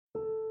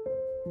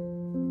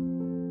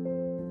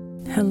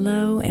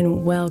Hello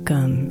and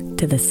welcome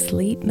to the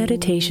Sleep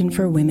Meditation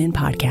for Women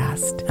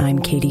podcast. I'm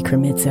Katie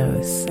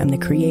Kremitzos. I'm the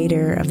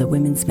creator of the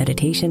Women's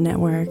Meditation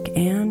Network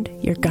and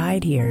your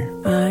guide here.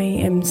 I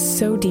am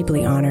so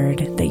deeply honored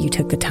that you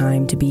took the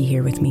time to be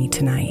here with me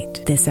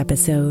tonight. This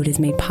episode is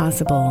made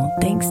possible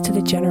thanks to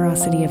the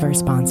generosity of our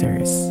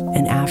sponsors.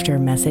 And after a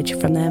message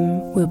from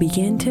them, we'll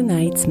begin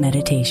tonight's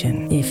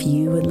meditation. If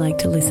you would like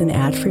to listen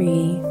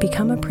ad-free,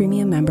 become a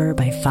premium member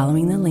by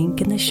following the link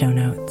in the show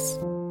notes.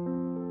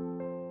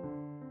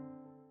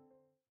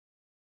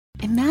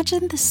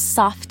 Imagine the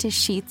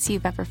softest sheets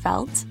you've ever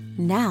felt.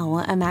 Now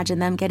imagine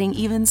them getting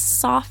even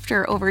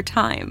softer over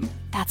time.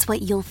 That's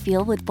what you'll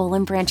feel with Boll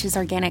 & Branch's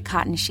organic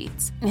cotton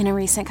sheets. In a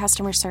recent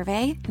customer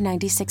survey,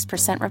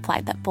 96%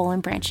 replied that Boll &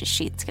 Branch's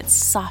sheets get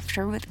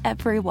softer with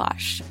every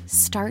wash.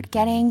 Start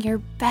getting your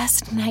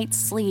best night's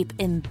sleep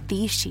in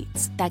these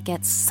sheets that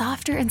get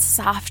softer and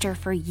softer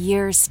for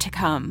years to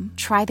come.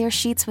 Try their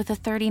sheets with a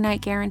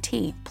 30-night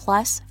guarantee,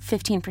 plus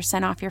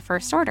 15% off your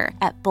first order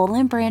at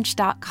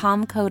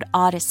bollandbranch.com code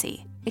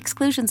Odyssey.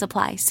 Exclusions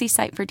apply. See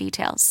site for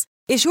details.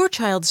 Is your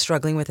child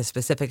struggling with a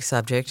specific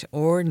subject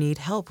or need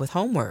help with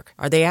homework?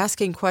 Are they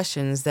asking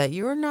questions that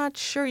you're not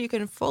sure you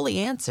can fully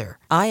answer?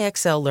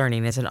 IXL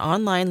Learning is an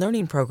online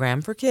learning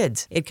program for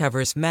kids. It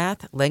covers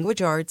math,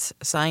 language arts,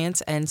 science,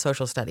 and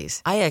social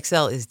studies.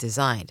 IXL is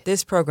designed.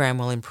 This program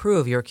will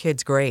improve your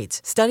kids' grades.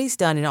 Studies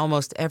done in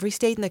almost every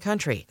state in the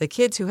country. The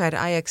kids who had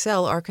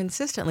IXL are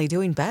consistently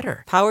doing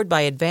better. Powered by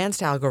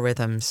advanced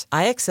algorithms,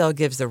 IXL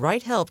gives the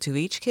right help to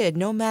each kid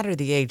no matter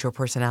the age or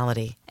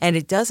personality. And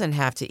it doesn't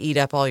have to eat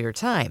up all your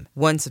time.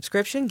 One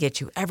subscription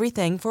gets you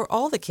everything for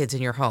all the kids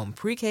in your home,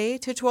 pre-K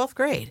to 12th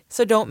grade.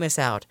 So don't miss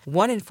out.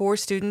 1 in 4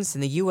 students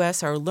in the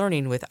U.S. are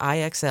learning with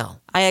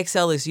IXL.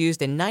 IXL is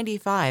used in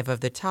 95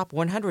 of the top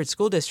 100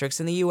 school districts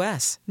in the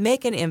U.S.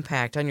 Make an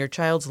impact on your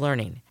child's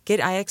learning. Get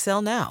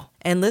IXL now.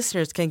 And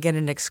listeners can get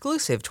an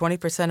exclusive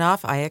 20%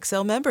 off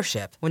IXL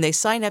membership when they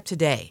sign up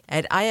today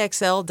at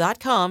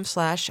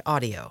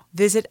IXL.com/audio.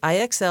 Visit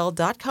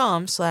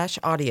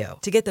IXL.com/audio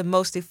to get the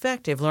most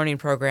effective learning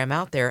program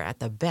out there at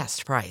the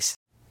best price.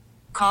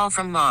 Call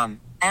from mom.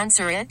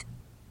 Answer it.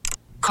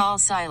 Call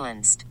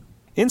silenced.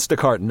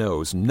 Instacart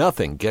knows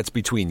nothing gets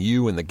between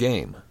you and the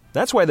game.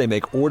 That's why they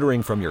make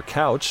ordering from your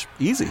couch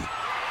easy.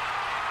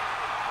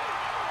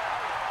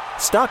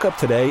 Stock up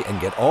today and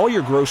get all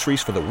your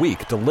groceries for the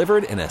week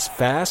delivered in as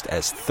fast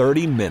as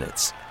 30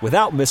 minutes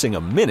without missing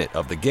a minute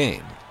of the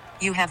game.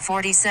 You have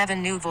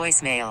 47 new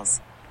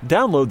voicemails.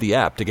 Download the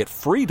app to get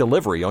free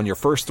delivery on your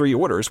first 3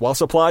 orders while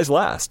supplies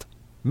last.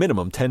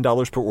 Minimum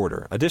 $10 per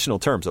order. Additional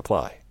terms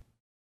apply.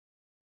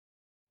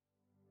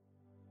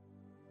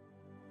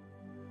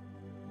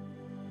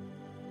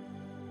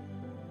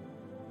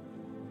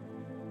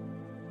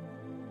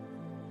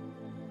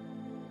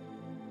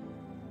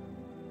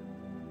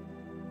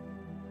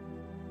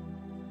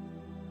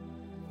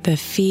 The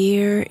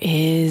fear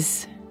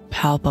is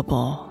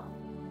palpable.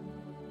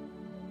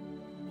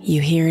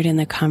 You hear it in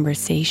the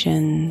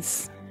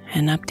conversations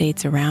and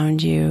updates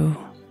around you.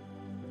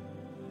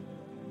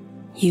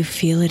 You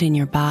feel it in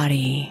your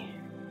body.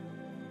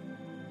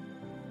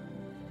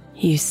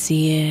 You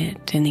see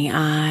it in the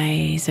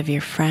eyes of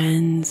your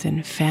friends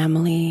and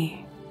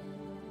family.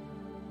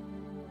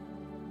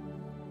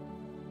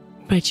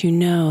 But you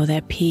know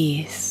that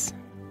peace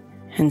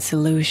and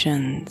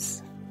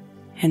solutions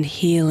and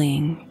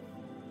healing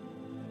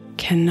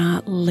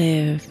cannot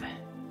live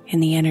in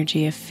the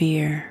energy of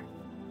fear.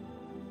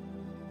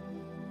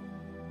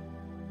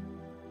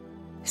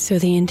 So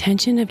the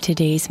intention of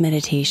today's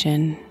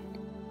meditation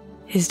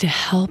is to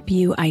help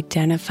you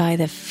identify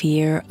the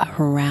fear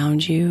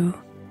around you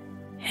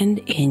and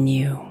in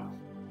you,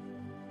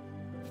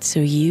 so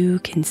you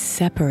can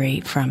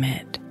separate from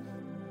it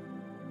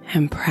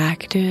and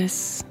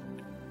practice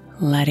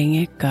letting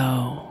it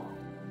go.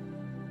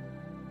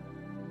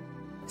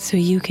 So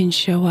you can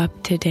show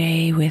up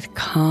today with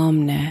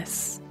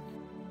calmness,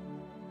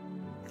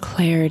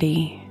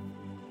 clarity,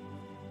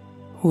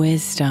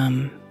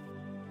 wisdom,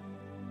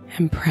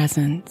 and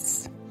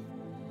presence.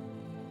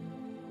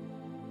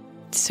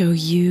 So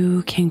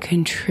you can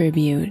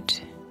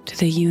contribute to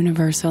the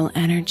universal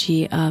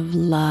energy of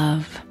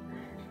love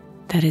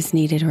that is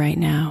needed right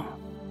now.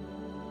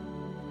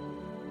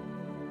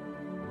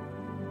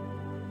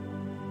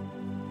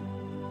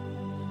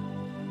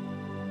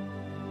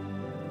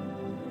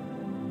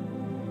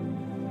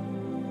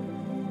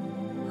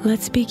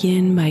 Let's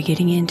begin by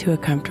getting into a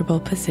comfortable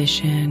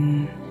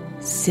position,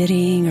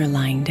 sitting or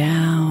lying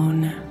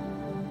down.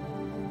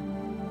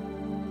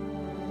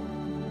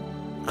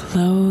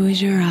 Close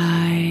your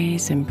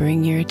eyes and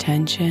bring your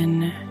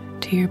attention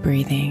to your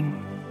breathing.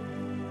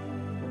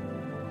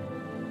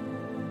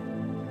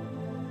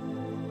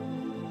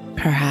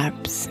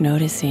 Perhaps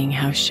noticing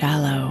how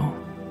shallow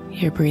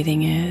your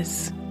breathing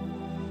is,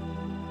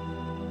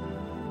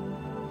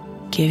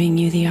 giving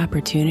you the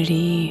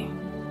opportunity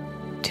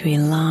to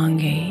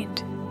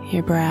elongate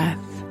your breath.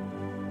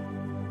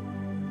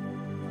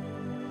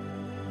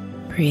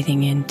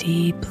 Breathing in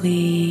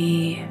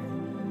deeply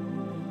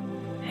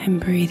and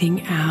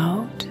breathing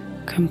out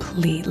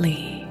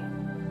completely.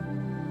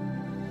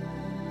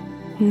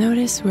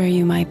 Notice where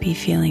you might be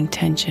feeling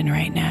tension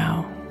right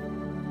now,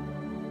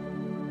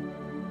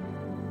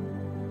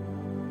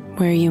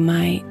 where you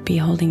might be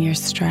holding your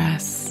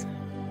stress.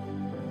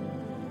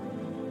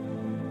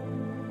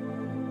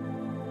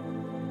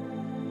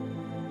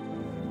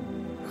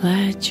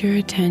 Let your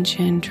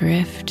attention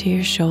drift to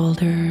your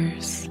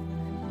shoulders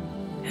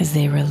as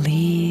they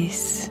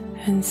release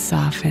and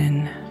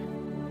soften.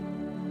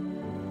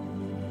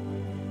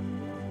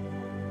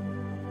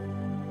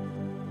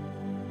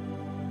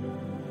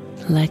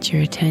 Let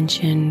your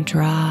attention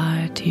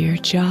draw to your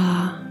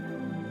jaw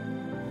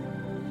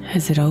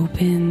as it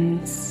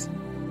opens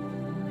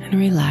and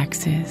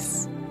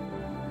relaxes.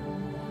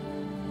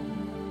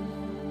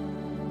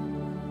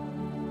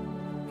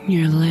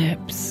 Your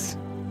lips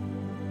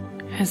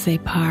as they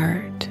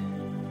part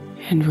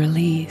and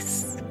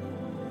release.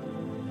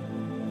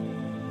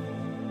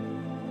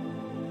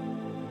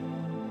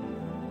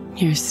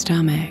 Your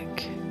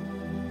stomach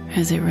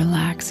as it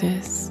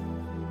relaxes.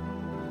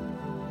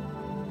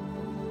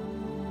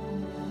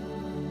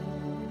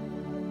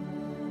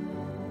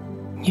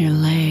 Your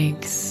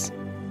legs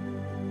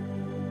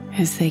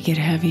as they get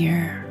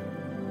heavier.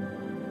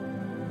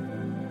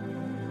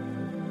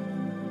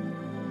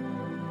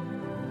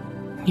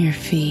 Your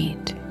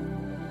feet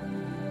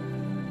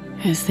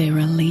as they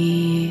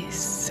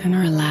release and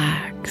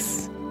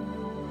relax.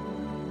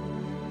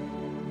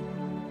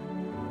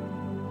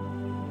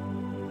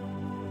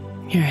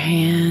 Your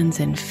hands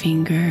and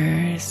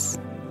fingers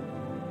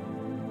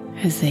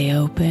as they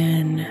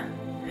open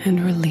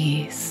and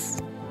release.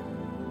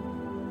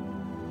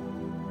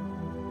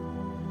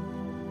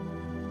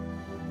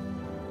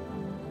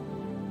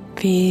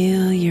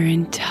 Feel your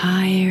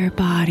entire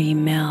body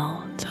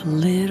melt a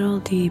little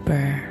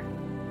deeper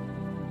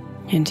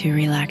into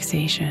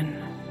relaxation.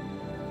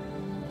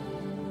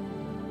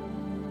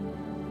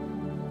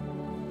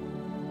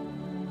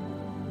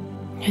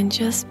 And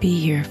just be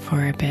here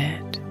for a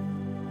bit,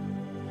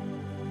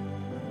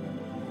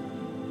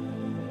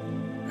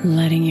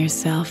 letting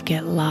yourself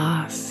get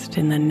lost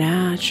in the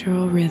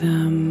natural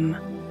rhythm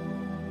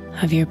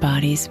of your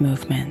body's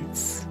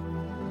movements.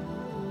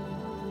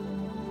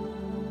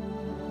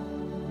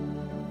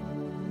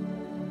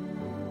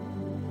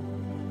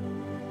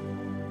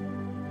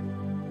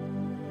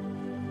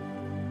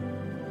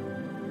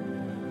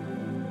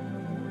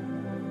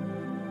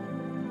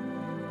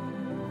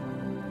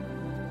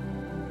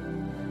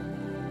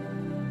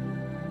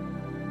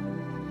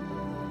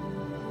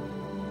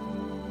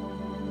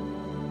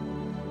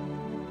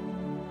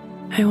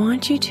 I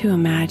want you to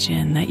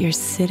imagine that you're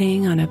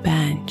sitting on a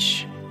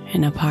bench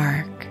in a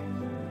park.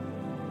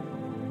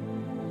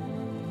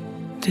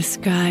 The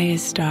sky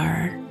is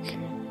dark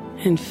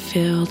and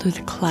filled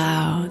with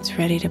clouds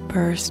ready to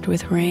burst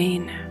with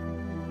rain.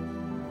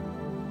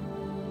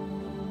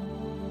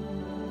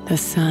 The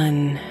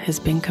sun has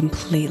been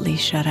completely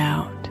shut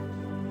out.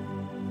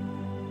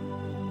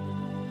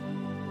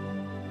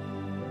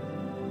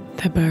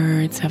 The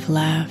birds have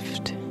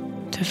left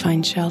to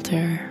find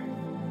shelter.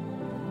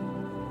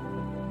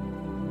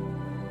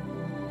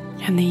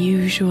 And the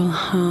usual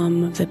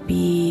hum of the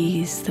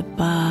bees, the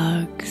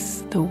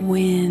bugs, the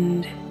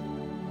wind,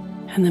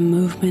 and the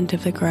movement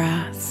of the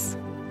grass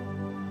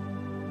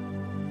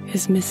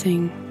is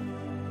missing.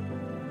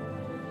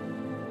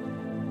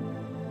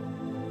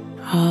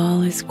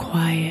 All is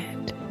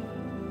quiet.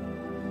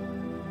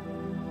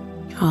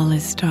 All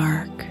is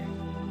dark.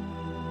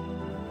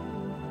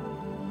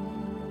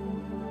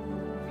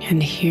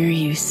 And here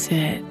you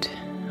sit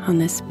on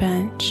this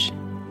bench,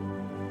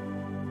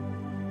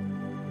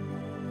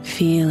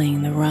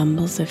 feeling the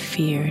rumbles of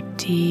fear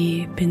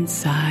deep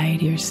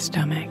inside your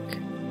stomach.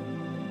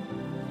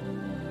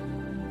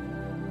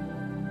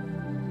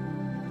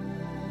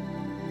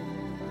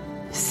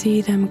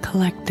 See them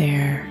collect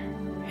there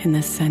in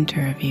the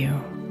center of you.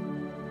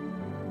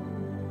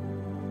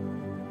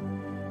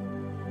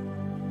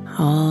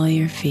 All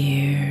your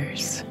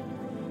fears,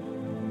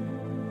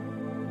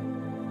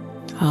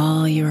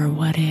 all your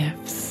what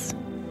ifs,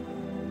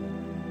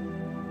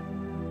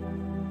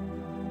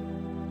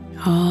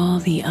 all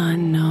the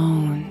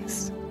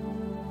unknowns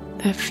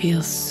that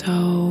feel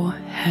so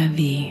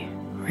heavy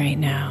right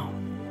now.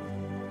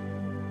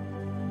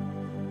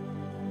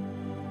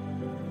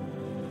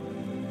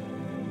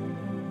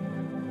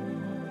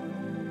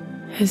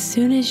 As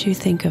soon as you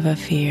think of a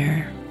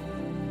fear,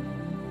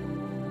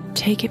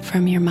 take it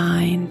from your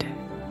mind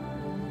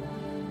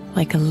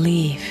like a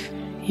leaf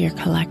you're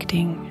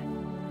collecting,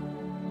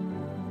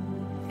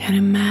 and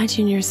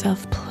imagine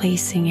yourself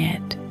placing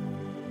it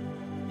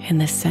in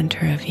the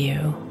center of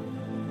you,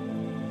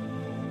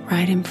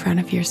 right in front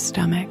of your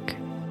stomach.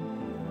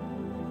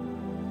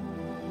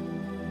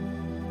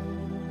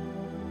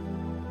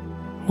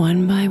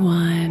 One by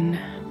one,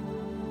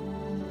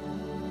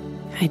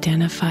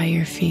 identify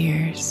your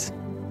fears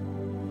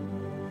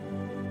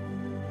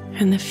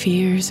and the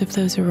fears of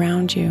those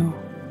around you,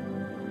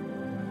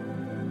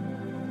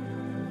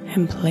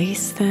 and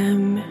place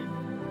them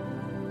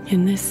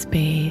in this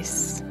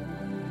space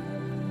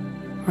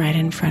right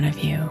in front of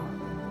you.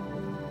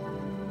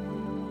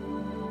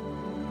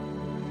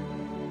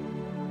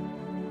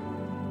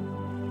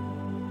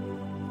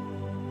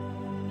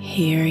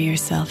 Hear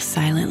yourself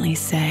silently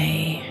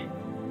say,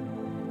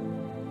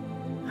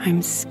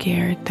 "I'm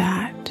scared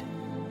that,"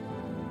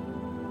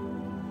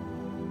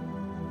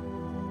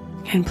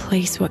 and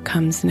place what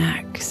comes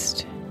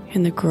next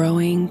in the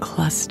growing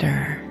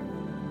cluster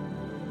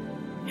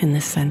in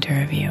the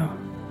center of you.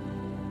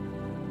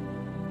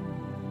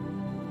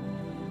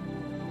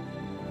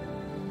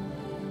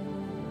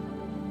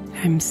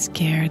 I'm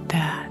scared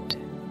that.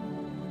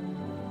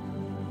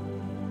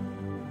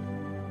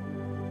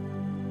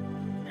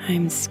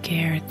 I'm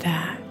scared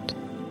that.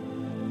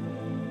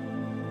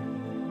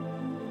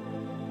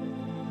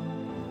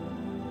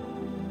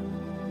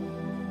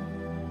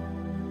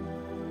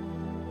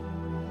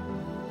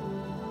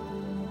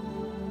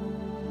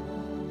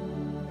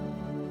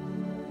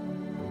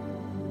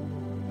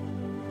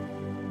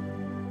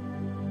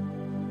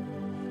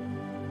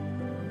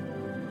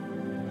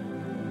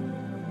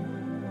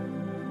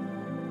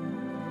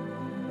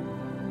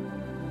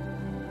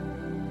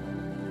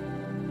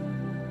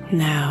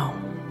 Now,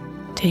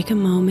 take a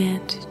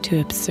moment to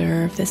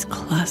observe this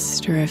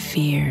cluster of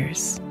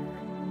fears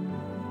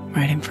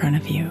right in front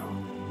of you.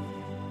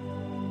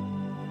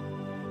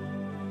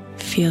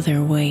 Feel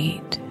their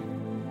weight.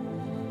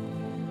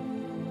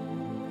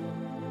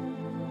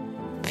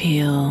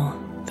 Feel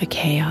the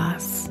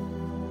chaos.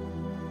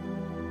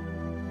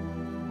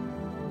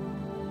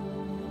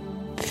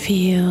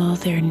 Feel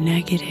their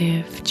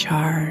negative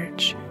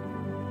charge.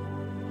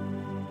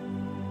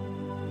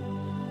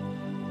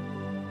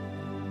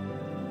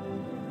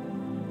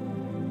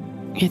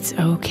 It's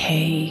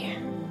okay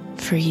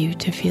for you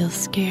to feel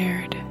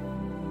scared.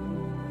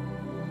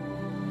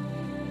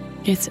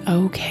 It's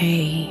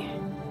okay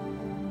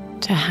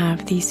to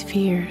have these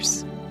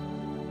fears.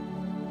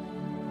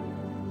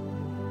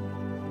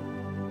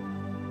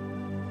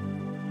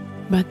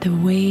 But the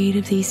weight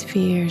of these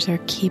fears are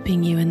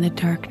keeping you in the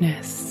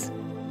darkness,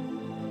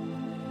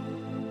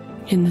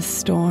 in the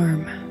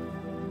storm.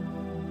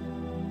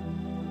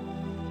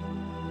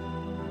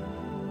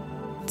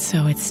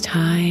 So it's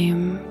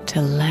time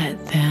to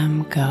let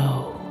them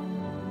go.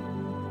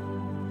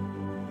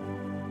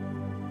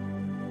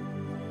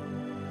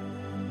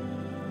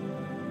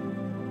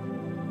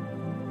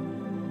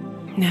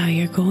 Now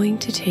you're going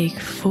to take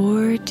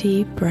 4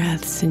 deep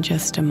breaths in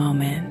just a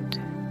moment.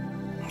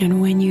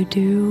 And when you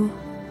do,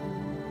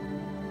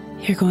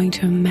 you're going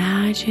to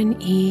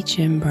imagine each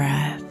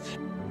in-breath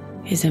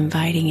is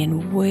inviting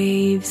in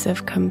waves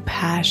of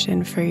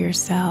compassion for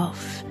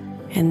yourself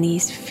and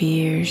these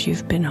fears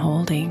you've been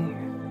holding.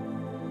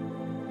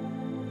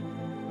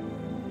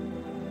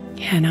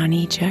 And on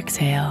each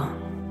exhale,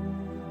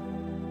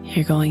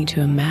 you're going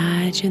to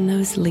imagine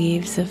those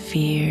leaves of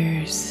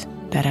fears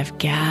that have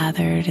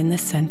gathered in the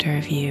center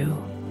of you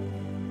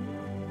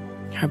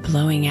are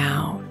blowing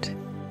out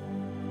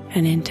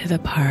and into the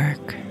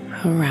park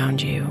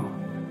around you.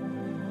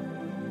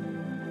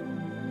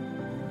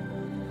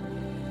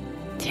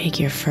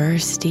 Take your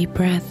first deep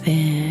breath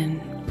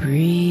in,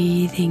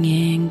 breathing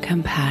in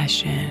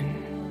compassion,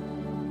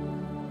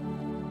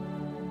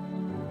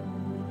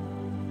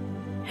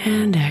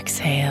 and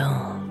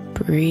exhale,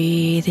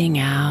 breathing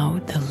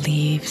out the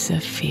leaves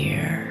of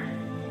fear.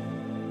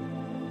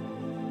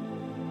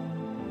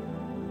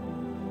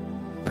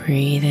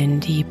 Breathe in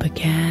deep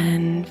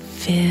again,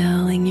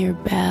 filling your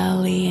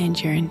belly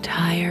and your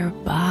entire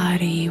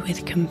body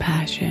with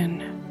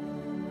compassion.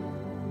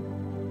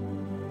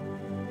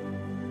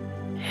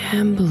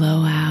 And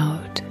blow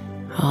out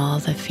all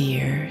the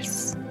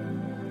fears.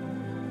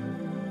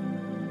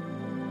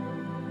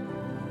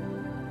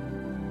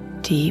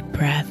 Deep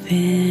breath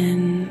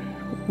in,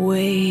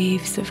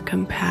 waves of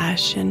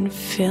compassion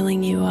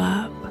filling you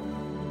up.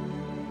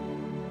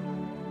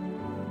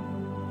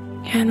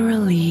 And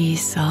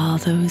release all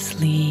those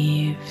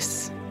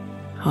leaves,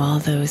 all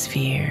those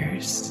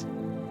fears.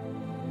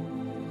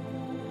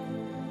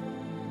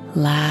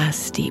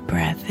 Last deep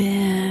breath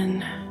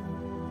in.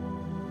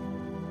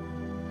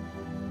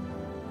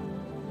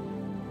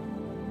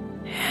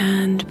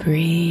 And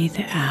breathe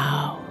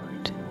out.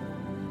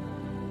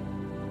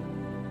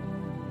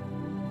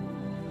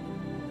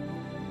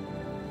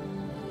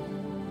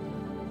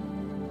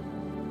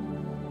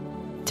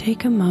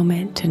 Take a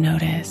moment to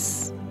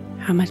notice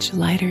how much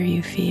lighter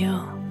you feel,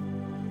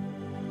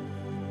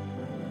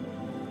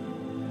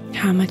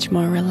 how much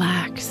more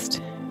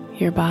relaxed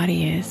your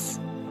body is.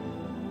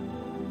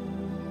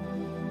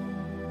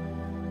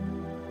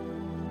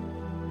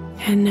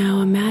 And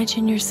now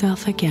imagine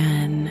yourself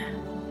again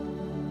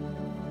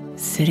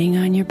sitting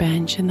on your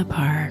bench in the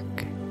park,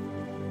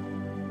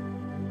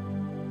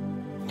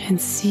 and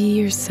see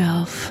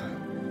yourself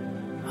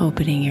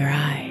opening your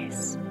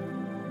eyes.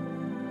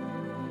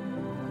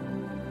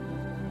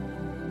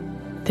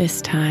 This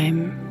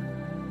time,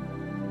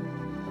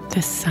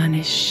 the sun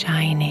is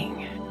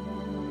shining.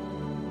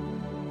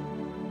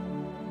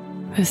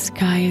 The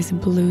sky is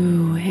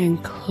blue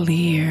and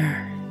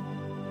clear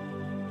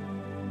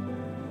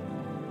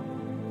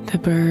The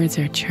birds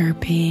are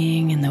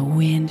chirping and the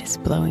wind is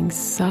blowing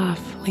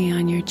softly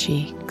on your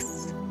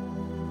cheeks.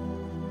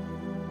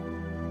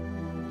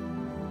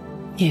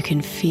 You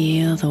can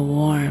feel the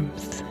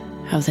warmth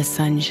of the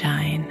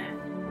sunshine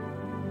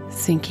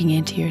sinking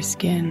into your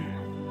skin.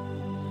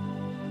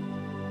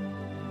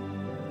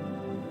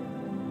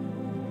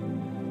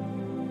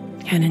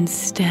 And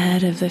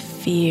instead of the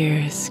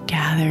fears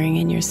gathering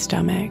in your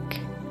stomach,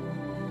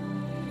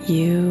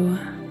 you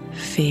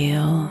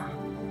feel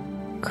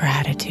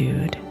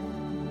gratitude.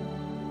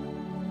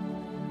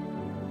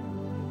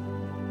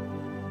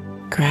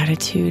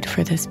 Gratitude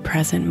for this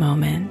present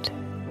moment.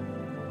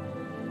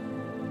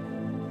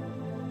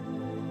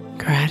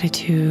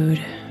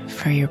 Gratitude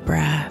for your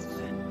breath.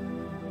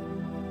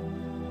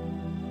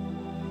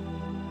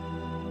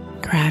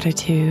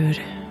 Gratitude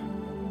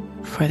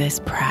for this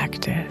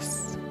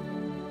practice.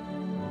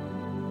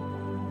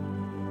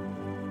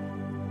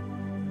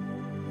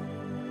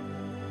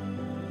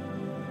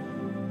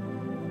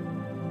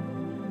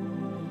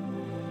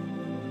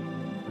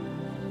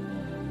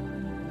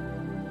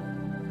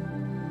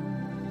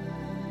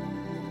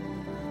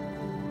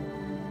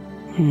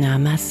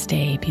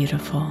 Namaste,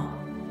 beautiful.